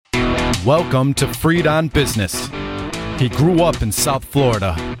Welcome to Freed on Business. He grew up in South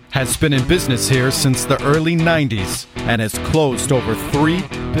Florida, has been in business here since the early 90s, and has closed over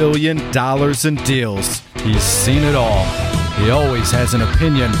 $3 billion in deals. He's seen it all. He always has an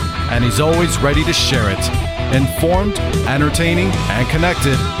opinion, and he's always ready to share it. Informed, entertaining, and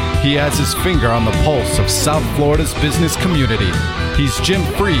connected, he has his finger on the pulse of South Florida's business community. He's Jim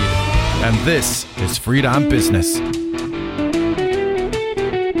Freed, and this is Freed on Business.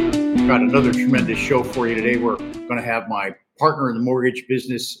 Got another tremendous show for you today. We're going to have my partner in the mortgage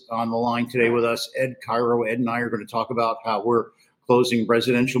business on the line today with us, Ed Cairo. Ed and I are going to talk about how we're closing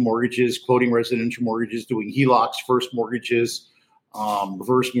residential mortgages, quoting residential mortgages, doing HELOCs, first mortgages,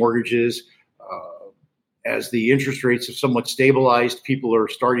 reverse mortgages. As the interest rates have somewhat stabilized, people are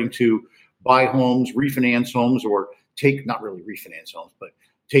starting to buy homes, refinance homes, or not really refinance homes, but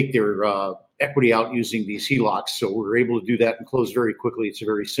take their equity out using these HELOCs. So we're able to do that and close very quickly. It's a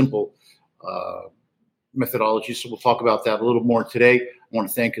very simple methodology. So we'll talk about that a little more today. I want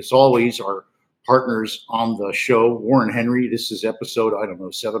to thank, as always, our partners on the show. Warren Henry, this is episode,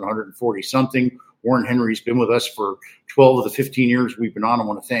 740 something. Warren Henry's been with us for 12 of the 15 years we've been on. I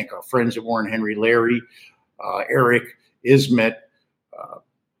want to thank our friends at Warren Henry, Larry, Eric, Ismet,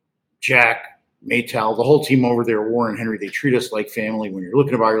 Jack, Maytal, the whole team over there at Warren Henry. They treat us like family. When you're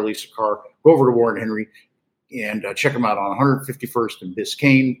looking to buy or lease a car, go over to Warren Henry and check them out on 151st and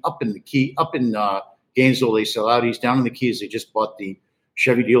Biscayne, up in Gainesville. They sell Audis. Down in the Keys, they just bought the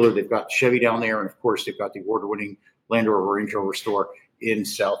Chevy dealer. They've got Chevy down there, and of course, they've got the award-winning Land Rover Range Rover store in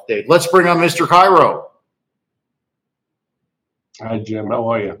South Dade. Let's bring on Mr. Cairo. Hi, Jim. How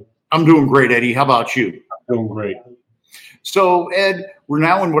are you? I'm doing great, Eddie. How about you? I'm doing great. So, Ed, we're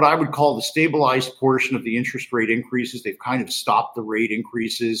now in what I would call the stabilized portion of the interest rate increases. They've kind of stopped the rate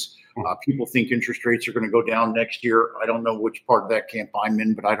increases. People think interest rates are going to go down next year. I don't know which part of that camp I'm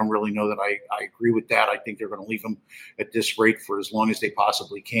in, but I don't really know that I agree with that. I think they're going to leave them at this rate for as long as they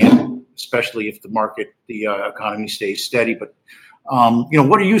possibly can, especially if the economy stays steady. But,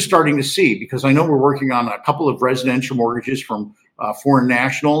 what are you starting to see? Because I know we're working on a couple of residential mortgages from foreign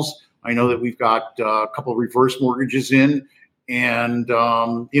nationals. I know that we've got a couple of reverse mortgages in and,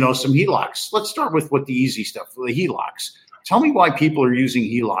 some HELOCs. Let's start with the easy stuff, the HELOCs. Tell me why people are using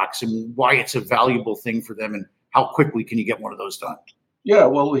HELOCs and why it's a valuable thing for them and how quickly can you get one of those done? Yeah,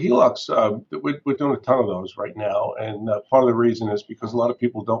 well, the HELOCs, we're doing a ton of those right now. And part of the reason is because a lot of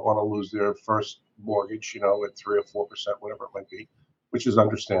people don't want to lose their first mortgage, at 3 or 4%, whatever it might be, which is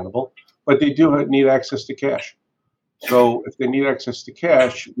understandable. But they do need access to cash. So if they need access to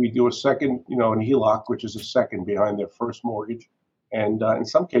cash, we do a second, an HELOC, which is a second behind their first mortgage. And in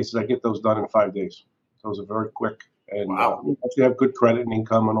some cases, I get those done in 5 days. Those are very quick. And if they have good credit and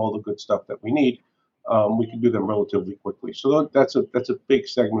income and all the good stuff that we need, we can do them relatively quickly. So that's a big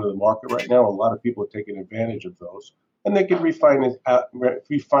segment of the market right now. A lot of people are taking advantage of those. And they can refinance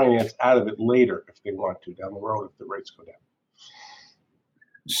out of it later if they want to, down the road if the rates go down.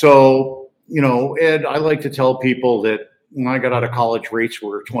 So, Ed, I like to tell people that when I got out of college, rates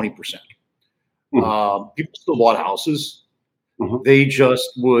were 20%. People still bought houses. Mm-hmm. They just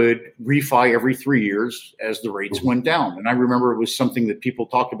would refi every 3 years as the rates went down. And I remember it was something that people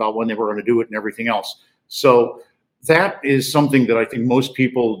talked about when they were going to do it and everything else. So that is something that I think most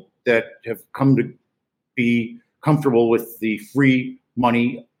people that have come to be comfortable with the free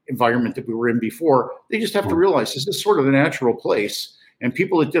money environment that we were in before, they just have to realize this is sort of a natural place. And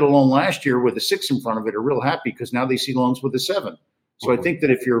people that did a loan last year with a 6 in front of it are real happy because now they see loans with a 7. So I think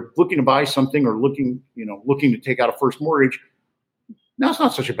that if you're looking to buy something or looking to take out a first mortgage, now's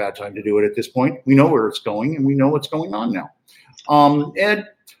not such a bad time to do it at this point. We know where it's going and we know what's going on now. Ed,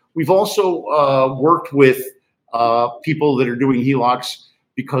 we've also worked with people that are doing HELOCs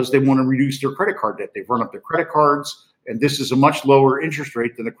because they want to reduce their credit card debt. They've run up their credit cards, and this is a much lower interest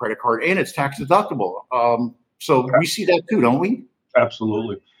rate than a credit card, and it's tax deductible. So we see that too, don't we?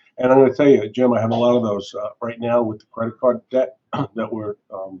 Absolutely. And I'm going to tell you, Jim, I have a lot of those right now with the credit card debt that we're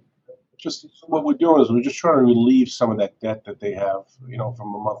just what we're doing is we're just trying to relieve some of that debt that they have,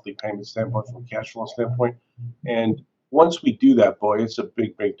 from a monthly payment standpoint, from a cash flow standpoint. And once we do that, boy, it's a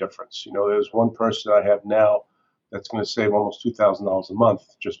big, big difference. There's one person I have now that's going to save almost $2,000 a month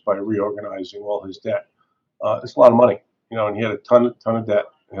just by reorganizing all his debt. It's a lot of money, and he had a ton of debt.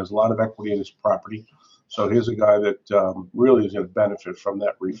 He has a lot of equity in his property. So here's a guy that really is going to benefit from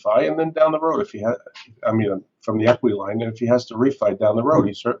that refi. And then down the road, if he has, from the equity line, and if he has to refi down the road,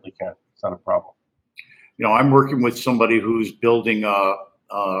 he certainly can. It's not a problem. I'm working with somebody who's building a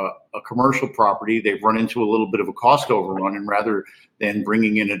a commercial property, they've run into a little bit of a cost overrun, and rather than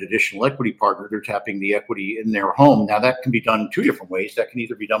bringing in an additional equity partner, they're tapping the equity in their home. Now, that can be done two different ways. That can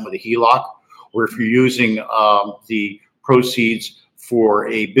either be done with a HELOC, or if you're using the proceeds for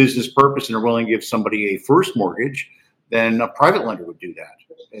a business purpose and are willing to give somebody a first mortgage, then a private lender would do that.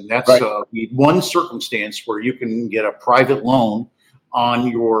 And that's one circumstance where you can get a private loan on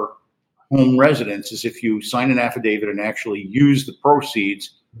your home residence, is if you sign an affidavit and actually use the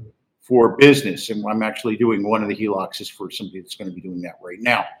proceeds for business. And I'm actually doing one of the HELOCs is for somebody that's going to be doing that right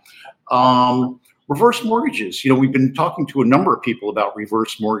now. Reverse mortgages. We've been talking to a number of people about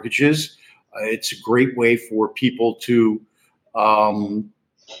reverse mortgages. It's a great way for people to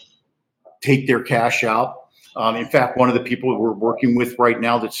take their cash out. In fact, one of the people we're working with right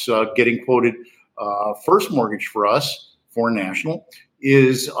now that's getting quoted first mortgage for us, Foreign National,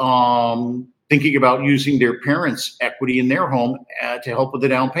 is thinking about using their parents' equity in their home to help with the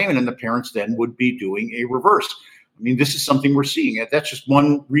down payment, and the parents then would be doing a reverse. I mean, this is something we're seeing. That's just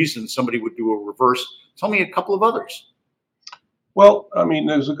one reason somebody would do a reverse. Tell me a couple of others. Well, I mean,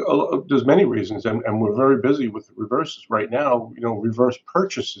 there's many reasons, and we're very busy with reverses right now. Reverse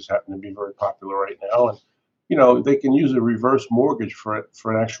purchases happen to be very popular right now, and they can use a reverse mortgage for an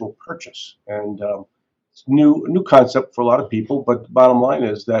actual purchase. And it's new concept for a lot of people. But the bottom line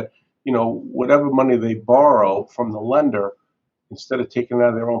is that whatever money they borrow from the lender, instead of taking it out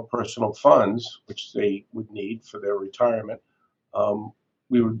of their own personal funds, which they would need for their retirement,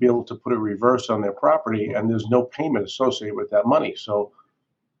 we would be able to put a reverse on their property, and there's no payment associated with that money. So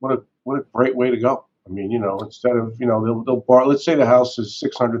what a great way to go. I mean, instead of, they'll borrow, let's say the house is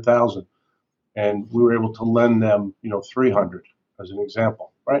 $600,000 and we were able to lend them, $300 as an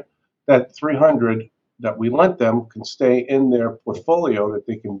example, right? That $300 that we lent them can stay in their portfolio that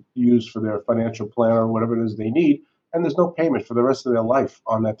they can use for their financial plan or whatever it is they need. And there's no payment for the rest of their life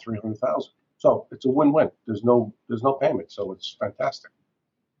on that $300,000. So it's a win-win. There's no payment. So it's fantastic.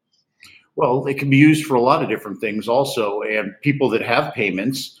 Well, it can be used for a lot of different things also. And people that have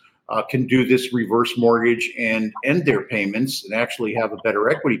payments can do this reverse mortgage and end their payments and actually have a better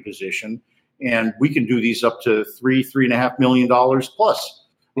equity position. And we can do these up to $3.5 million plus.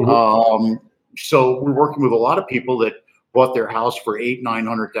 Mm-hmm. So we're working with a lot of people that bought their house for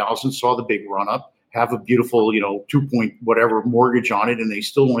 $800,000-900,000, saw the big run up, have a beautiful, 2 whatever mortgage on it, and they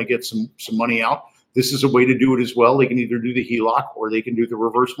still want to get some money out. This is a way to do it as well. They can either do the HELOC or they can do the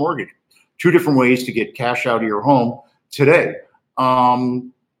reverse mortgage. Two different ways to get cash out of your home today. Let's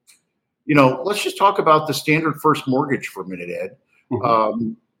just talk about the standard first mortgage for a minute, Ed.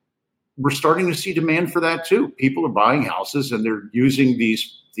 Mm-hmm. We're starting to see demand for that too. People are buying houses and they're using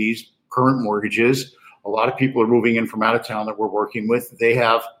these current mortgages. A lot of people are moving in from out of town that we're working with. They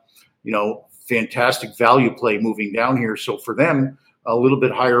have, fantastic value play moving down here. So for them, a little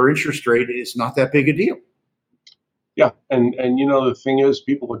bit higher interest rate is not that big a deal. Yeah. And the thing is,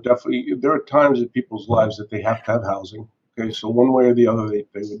 people are definitely, there are times in people's lives that they have to have housing. Okay. So one way or the other, they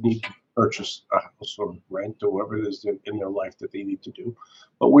would need to purchase a house or rent or whatever it is in their life that they need to do.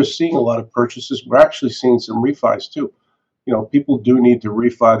 But we're seeing a lot of purchases. We're actually seeing some refis too. People do need to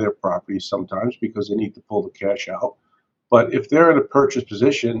refi their properties sometimes because they need to pull the cash out. But if they're in a purchase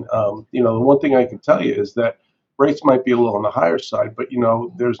position, the one thing I can tell you is that rates might be a little on the higher side, but,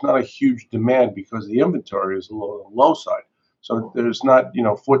 there's not a huge demand because the inventory is a little on the low side. So there's not,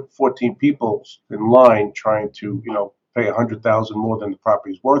 14 people in line trying to, pay $100,000 more than the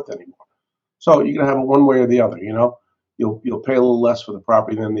property's worth anymore. So you're going to have it one way or the other, You'll pay a little less for the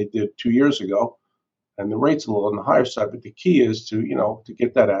property than they did 2 years ago. And the rate's a little on the higher side, but the key is to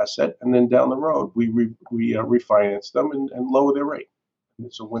get that asset, and then down the road we refinance them and lower their rate. And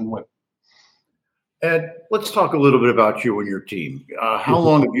it's a win-win. Ed, let's talk a little bit about you and your team. How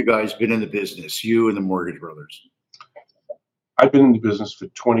long have you guys been in the business, you and the Mortgage Brothers? I've been in the business for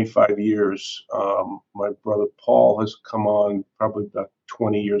 25 years. My brother Paul has come on probably about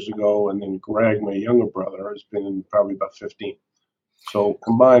 20 years ago, and then Greg, my younger brother, has been in probably about 15. So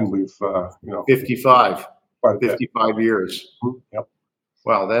combined, we've 55 years. Mm-hmm. Yep.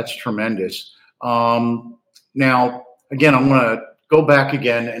 Wow, that's tremendous. Now, again, I'm going to go back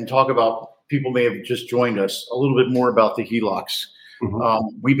again and talk about, people may have just joined us, a little bit more about the HELOCs.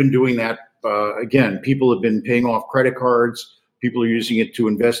 Mm-hmm. We've been doing that. Again, people have been paying off credit cards. People are using it to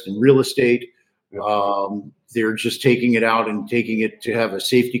invest in real estate. They're just taking it out and taking it to have a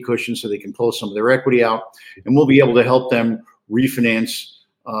safety cushion so they can pull some of their equity out. And we'll be able to help them refinance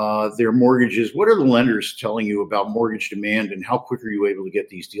their mortgages. What are the lenders telling you about mortgage demand, and how quick are you able to get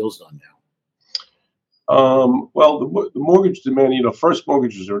these deals done now? Well, the mortgage demand, first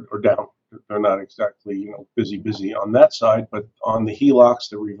mortgages are down. they're not exactly busy on that side. But on the HELOCs,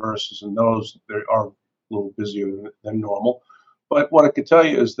 the reverses, and those, they are a little busier than normal. But what I could tell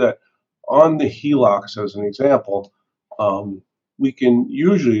you is that on the HELOCs, as an example, we can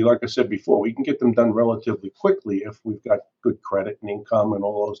usually, like I said before, we can get them done relatively quickly if we've got good credit and income and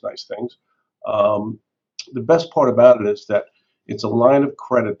all those nice things. The best part about it is that it's a line of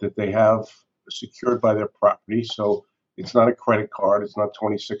credit that they have secured by their property. So it's not a credit card. It's not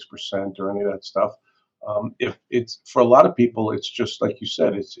 26% or any of that stuff. If it's for a lot of people, it's just like you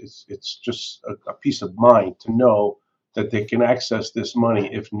said, it's just a peace of mind to know that they can access this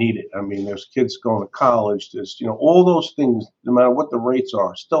money if needed. I mean, there's kids going to college. There's all those things, no matter what the rates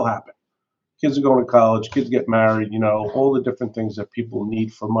are, still happen. Kids are going to college. Kids get married. All the different things that people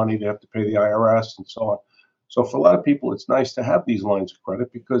need for money. They have to pay the IRS and so on. So for a lot of people, it's nice to have these lines of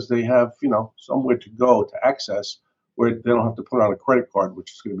credit because they have, somewhere to go to access where they don't have to put on a credit card,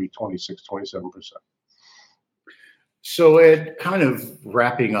 which is going to be 26, 27%. So Ed, kind of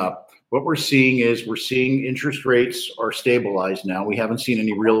wrapping up, what we're seeing interest rates are stabilized now. We haven't seen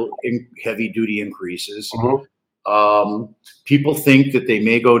any real heavy duty increases. Mm-hmm. People think that they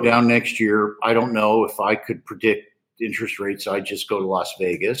may go down next year. I don't know. If I could predict interest rates, I'd just go to Las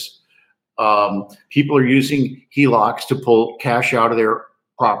Vegas. People are using HELOCs to pull cash out of their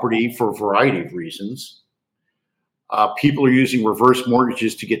property for a variety of reasons. People are using reverse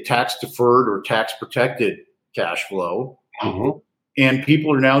mortgages to get tax deferred or tax protected cash flow. Mm-hmm. And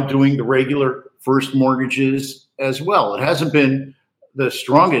people are now doing the regular first mortgages as well. It hasn't been the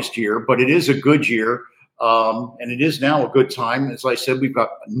strongest year, but it is a good year. And it is now a good time. As I said, we've got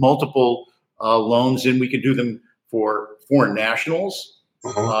multiple loans in. We can do them for foreign nationals.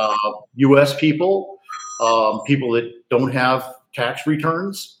 U.S. people, people that don't have tax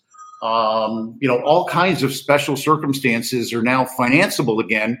returns, all kinds of special circumstances are now financeable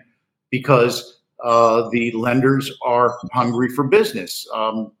again because the lenders are hungry for business.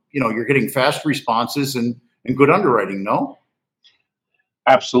 You're getting fast responses and good underwriting, no?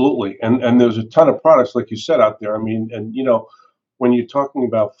 Absolutely. And there's a ton of products, like you said, out there. I mean, and when you're talking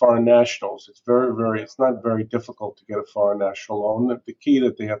about foreign nationals, it's it's not very difficult to get a foreign national loan. The key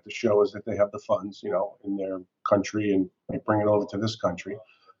that they have to show is that they have the funds, in their country, and they bring it over to this country.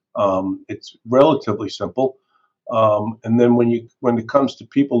 It's relatively simple. And then when it comes to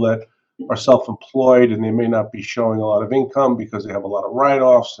people that are self-employed and they may not be showing a lot of income because they have a lot of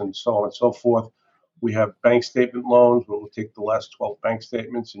write-offs and so on and so forth, we have bank statement loans where we'll take the last 12 bank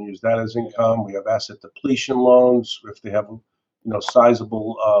statements and use that as income. We have asset depletion loans if they have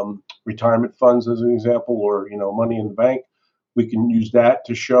sizable retirement funds, as an example, or money in the bank. We can use that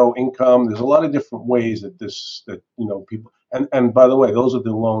to show income. There's a lot of different ways that people, and by the way, those are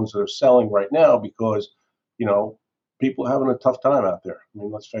the loans that are selling right now because people are having a tough time out there. I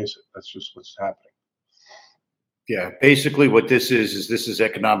mean, let's face it, that's just what's happening. Yeah, basically what this is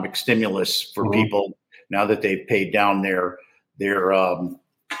economic stimulus for Mm-hmm. people now that they've paid down their federal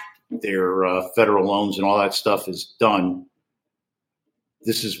loans and all that stuff is done.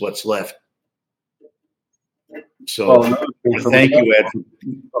 This is what's left. So thank you, Ed.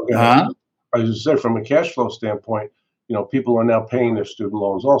 Okay. I was just saying, from a cash flow standpoint, people are now paying their student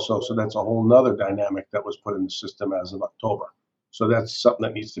loans also. So that's a whole nother dynamic that was put in the system as of October. So that's something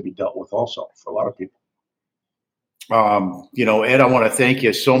that needs to be dealt with also for a lot of people. Ed, I want to thank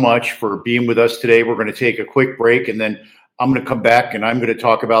you so much for being with us today. We're going to take a quick break, and then I'm going to come back and I'm going to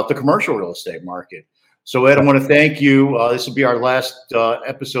talk about the commercial real estate market. So, Ed, I want to thank you. This will be our last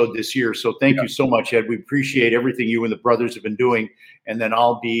episode this year. So thank you so much, Ed. We appreciate everything you and the brothers have been doing. And then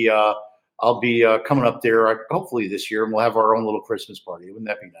I'll be coming up there hopefully this year, and we'll have our own little Christmas party. Wouldn't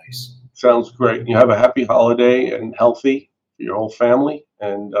that be nice? Sounds great. You have a happy holiday and healthy for your whole family.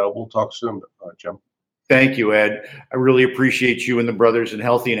 And we'll talk soon, Jim. Thank you, Ed. I really appreciate you and the brothers, and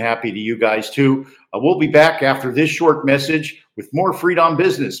healthy and happy to you guys too. We'll be back after this short message with more Freedom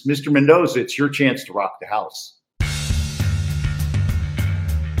Business. Mr. Mendoza, it's your chance to rock the house.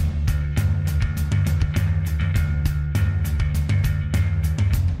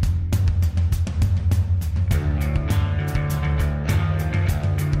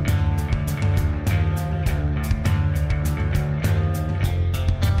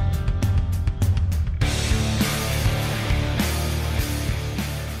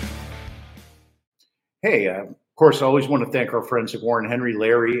 Hey, of course, I always want to thank our friends at Warren Henry,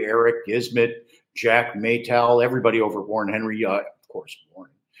 Larry, Eric, Gizmit, Jack, Maytal, everybody over at Warren Henry, of course,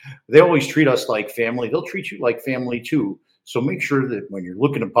 Warren. They always treat us like family. They'll treat you like family too. So make sure that when you're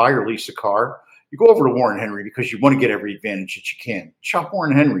looking to buy or lease a car, you go over to Warren Henry because you want to get every advantage that you can. Shop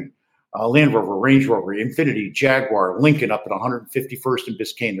Warren Henry. Land Rover, Range Rover, Infiniti, Jaguar, Lincoln up at 151st and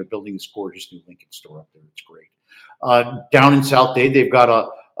Biscayne. They're building this gorgeous new Lincoln store up there. It's great. Down in South Day, they've got a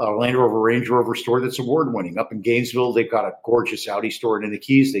Land Rover, Range Rover store that's award-winning. Up in Gainesville, they've got a gorgeous Audi store. And in the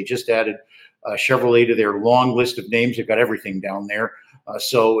Keys, they just added Chevrolet to their long list of names. They've got everything down there.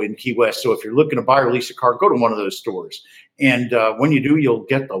 So in Key West. So if you're looking to buy or lease a car, go to one of those stores. And when you do, you'll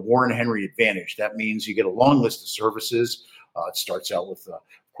get the Warren Henry advantage. That means you get a long list of services. It starts out with, of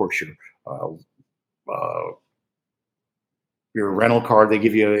course, your rental car. They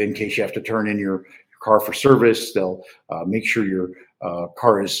give you in case you have to turn in your car for service. They'll make sure your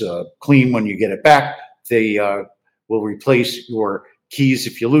car is clean when you get it back. They will replace your keys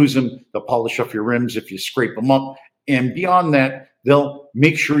if you lose them. They'll polish off your rims if you scrape them up. And beyond that, they'll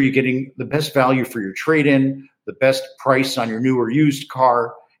make sure you're getting the best value for your trade-in, the best price on your new or used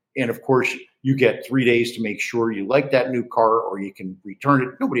car. And of course, you get 3 days to make sure you like that new car or you can return it.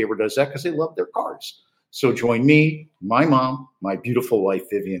 Nobody ever does that because they love their cars. So join me, my mom, my beautiful wife,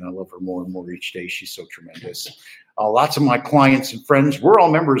 Vivian. I love her more and more each day. She's so tremendous. Lots of my clients and friends, we're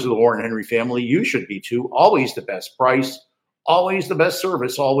all members of the Warren Henry family. You should be too. Always the best price, always the best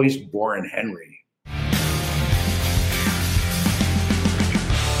service, always Warren Henry.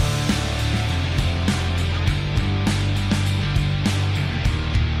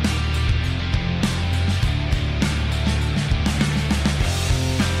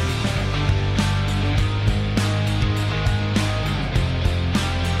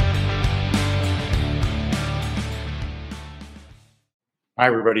 Hi,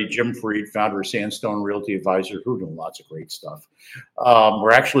 everybody. Jim Freed, founder of Sandstone Realty Advisor. We're doing lots of great stuff.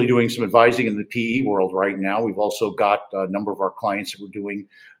 We're actually doing some advising in the PE world right now. We've also got a number of our clients that we're doing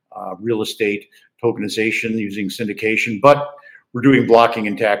real estate tokenization using syndication, but we're doing blocking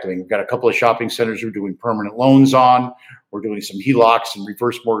and tackling. We've got a couple of shopping centers we're doing permanent loans on. We're doing some HELOCs and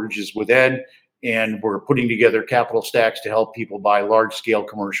reverse mortgages with Ed, and we're putting together capital stacks to help people buy large-scale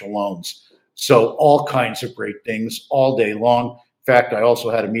commercial loans. So all kinds of great things all day long. In fact, I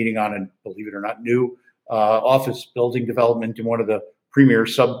also had a meeting on a, believe it or not, new office building development in one of the premier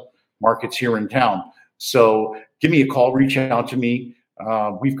sub-markets here in town. So give me a call, reach out to me.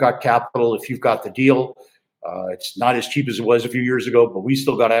 We've got capital if you've got the deal. It's not as cheap as it was a few years ago, but we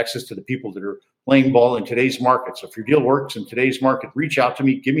still got access to the people that are playing ball in today's market. So if your deal works in today's market, reach out to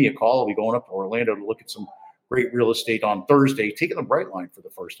me, give me a call. I'll be going up to Orlando to look at some great real estate on Thursday, taking the Brightline for the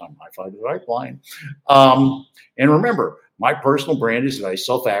first time. High five to the Brightline. And remember, my personal brand is that I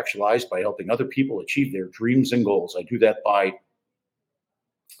self-actualize by helping other people achieve their dreams and goals. I do that by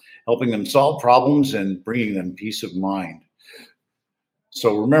helping them solve problems and bringing them peace of mind.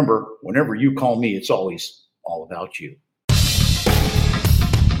 So remember, whenever you call me, it's always all about you.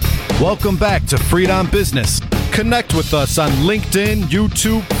 Welcome back to Freed on Business. Connect with us on LinkedIn,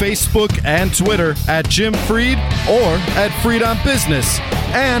 YouTube, Facebook, and Twitter at Jim Freed or at Freed on Business,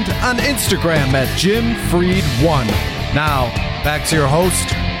 and on Instagram at Jim Freed1. Now, back to your host,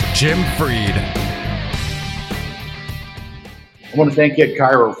 Jim Freed. I want to thank Ed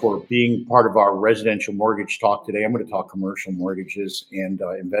Cairo for being part of our residential mortgage talk today. I'm going to talk commercial mortgages and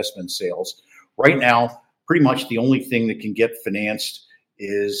investment sales. Right now, pretty much the only thing that can get financed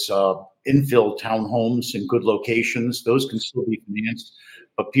is infill townhomes in good locations. Those can still be financed,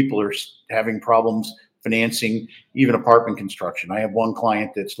 but people are having problems financing even apartment construction. I have one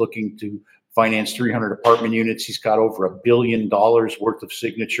client that's looking to finance 300 apartment units. He's got over $1 billion worth of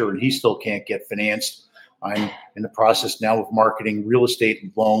signature, and he still can't get financed. I'm in the process now of marketing real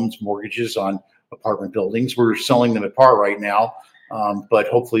estate loans, mortgages on apartment buildings. We're selling them at par right now, but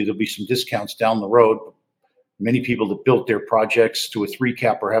hopefully there'll be some discounts down the road. Many people that built their projects to a 3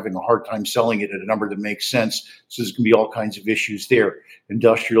 cap are having a hard time selling it at a number that makes sense. So there's going to be all kinds of issues there.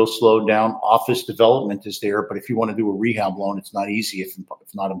 Industrial slowed down, office development is there, but if you want to do a rehab loan, it's not easy, if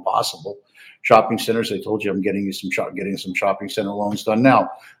not impossible. Shopping centers, I told you I'm getting some shopping center loans done now.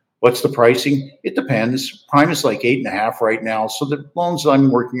 What's the pricing? It depends. Prime is like 8.5 right now. So the loans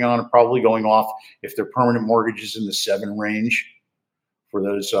I'm working on are probably going off, if they're permanent mortgages, in the 7 range for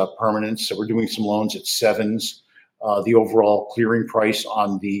those permanents. So we're doing some loans at 7s. The overall clearing price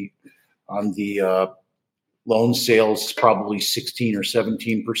on the loan sales is probably 16 or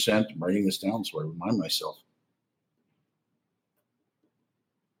 17%. I'm writing this down so I remind myself.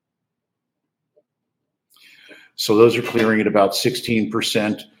 So those are clearing at about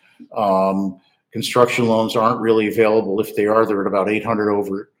 16%. Construction loans aren't really available. If they are, they're at about 800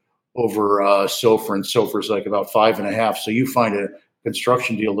 over SOFR, and SOFR is like about 5.5. So you find a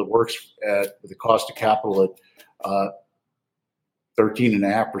construction deal that works at the cost of capital at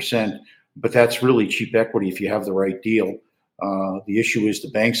 13.5%, but that's really cheap equity if you have the right deal. The issue is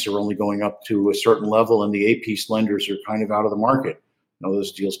the banks are only going up to a certain level, and the A-piece lenders are kind of out of the market.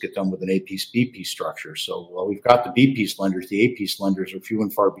 Those deals get done with an A-piece, B-piece structure. So while we've got the B-piece lenders, the A-piece lenders are few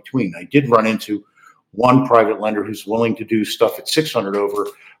and far between. I did run into one private lender who's willing to do stuff at 600 over,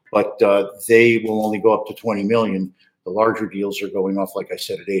 but they will only go up to 20 million. The larger deals are going off, like I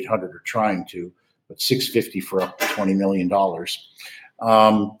said, at 800 or trying to, but 650 for up to $20 million.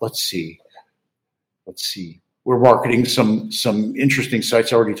 Let's see. We're marketing some interesting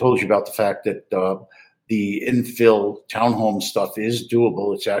sites. I already told you about the fact that the infill townhome stuff is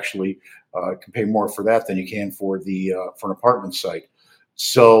doable. It's actually can pay more for that than you can for an apartment site.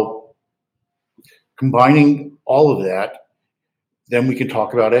 So combining all of that, then we can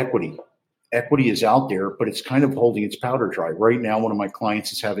talk about equity. Equity is out there, but it's kind of holding its powder dry. Right now, one of my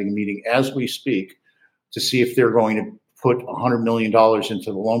clients is having a meeting as we speak to see if they're going to put $100 million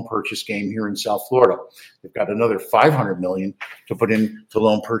into the loan purchase game here in South Florida. They've got another $500 million to put into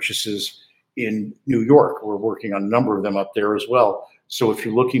loan purchases in New York. We're working on a number of them up there as well. So if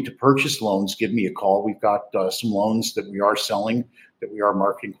you're looking to purchase loans, give me a call. We've got some loans that we are selling, that we are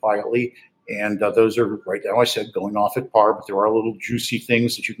marketing quietly. And those are, right now, I said, going off at par, but there are little juicy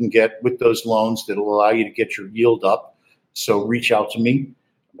things that you can get with those loans that will allow you to get your yield up. So reach out to me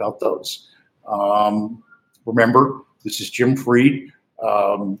about those. Remember, this is Jim Freed.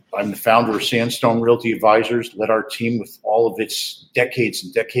 I'm the founder of Sandstone Realty Advisors. Let our team, with all of its decades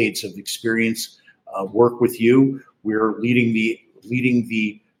and decades of experience, work with you. We're leading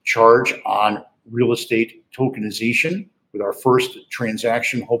the charge on real estate tokenization with our first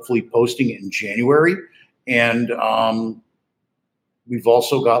transaction, hopefully posting in January. And we've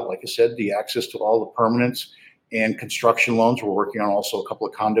also got, like I said, the access to all the permanents and construction loans. We're working on also a couple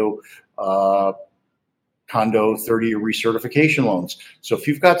of condo 30-year recertification loans. So if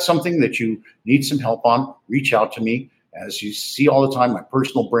you've got something that you need some help on, reach out to me. As you see all the time, my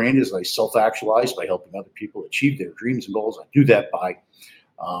personal brand is I self-actualize by helping other people achieve their dreams and goals. I do that by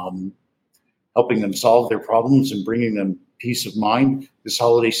helping them solve their problems and bringing them peace of mind. This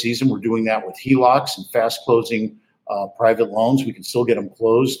holiday season, we're doing that with HELOCs and fast closing private loans. We can still get them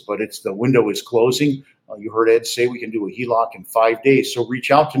closed, but the window is closing. You heard Ed say we can do a HELOC in 5 days. So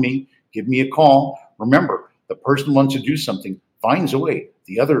reach out to me, give me a call. Remember, the person who wants to do something finds a way.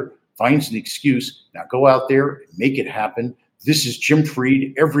 The other finds an excuse. Now go out there and make it happen. This is Jim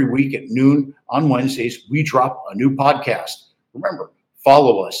Freed. Every week at noon on Wednesdays, we drop a new podcast. Remember,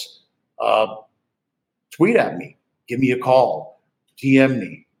 follow us. Tweet at me. Give me a call. DM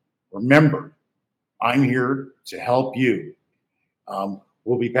me. Remember, I'm here to help you.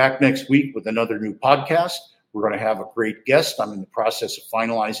 We'll be back next week with another new podcast. We're going to have a great guest. I'm in the process of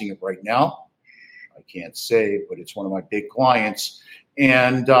finalizing it right now. I can't say, but it's one of my big clients.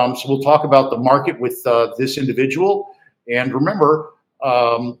 And so we'll talk about the market with this individual. And remember,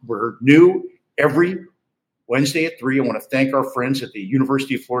 we're new every Wednesday at 3. I want to thank our friends at the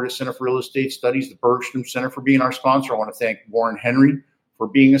University of Florida Center for Real Estate Studies, the Bergstrom Center, for being our sponsor. I want to thank Warren Henry for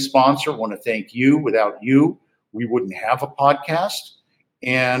being a sponsor. I want to thank you. Without you, we wouldn't have a podcast.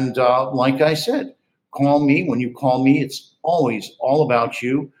 And like I said, call me. When you call me, it's always all about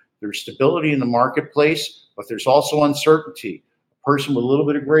you. There's stability in the marketplace, but there's also uncertainty. A person with a little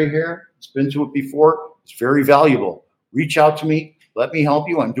bit of gray hair, it's been to it before, it's very valuable. Reach out to me. Let me help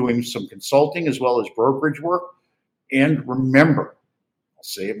you. I'm doing some consulting as well as brokerage work. And remember, I'll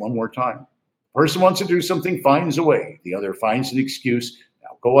say it one more time. The person wants to do something, finds a way. The other finds an excuse.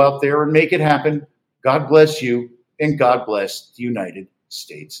 Now go out there and make it happen. God bless you, and God bless the United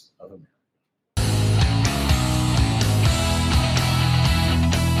States of America.